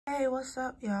Hey, what's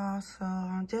up, y'all? So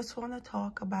I just want to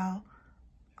talk about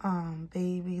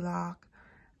Baby Lock.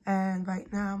 And right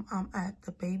now I'm at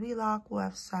the Baby Lock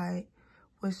website,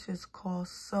 which is called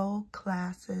Sew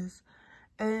Classes.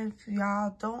 And if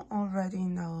y'all don't already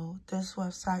know, this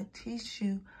website teaches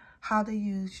you how to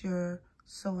use your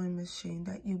sewing machine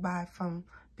that you buy from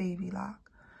Baby Lock.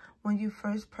 When you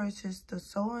first purchase the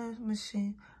sewing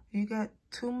machine, you get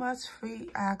 2 months free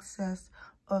access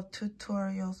of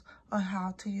tutorials on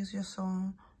how to use your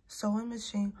sewing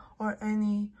machine or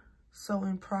any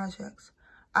sewing projects.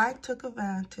 I took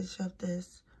advantage of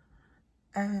this,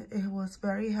 and it was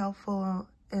very helpful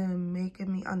in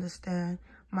making me understand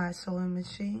my sewing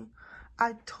machine.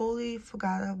 I totally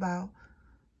forgot about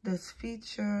this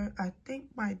feature. I think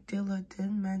my dealer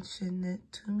did mention it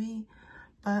to me,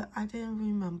 but I didn't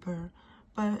remember.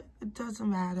 But it doesn't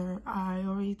matter. I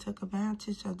already took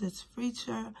advantage of this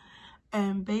feature,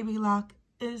 and Baby Lock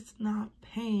is not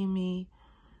paying me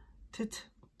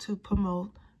to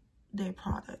promote their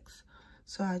products.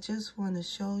 So I just want to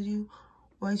show you,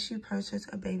 once you purchase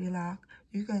a Baby Lock,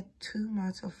 you get 2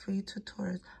 months of free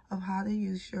tutorials of how to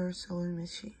use your sewing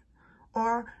machine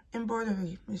or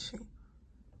embroidery machine.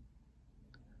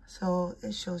 So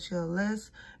it shows you a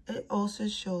list. It also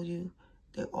shows you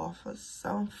they offer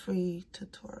some free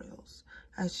tutorials.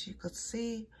 As you can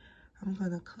see, I'm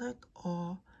going to click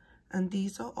all, and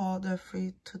these are all the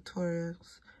free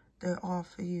tutorials they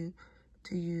offer you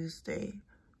to use the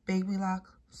Baby Lock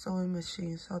sewing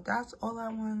machine. So that's all I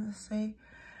want to say.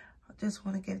 I just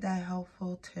want to give that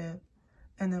helpful tip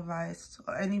and advice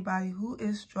to anybody who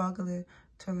is struggling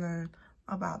to learn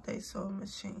about their sewing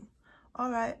machine. All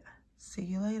right, see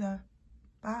you later.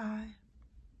 Bye.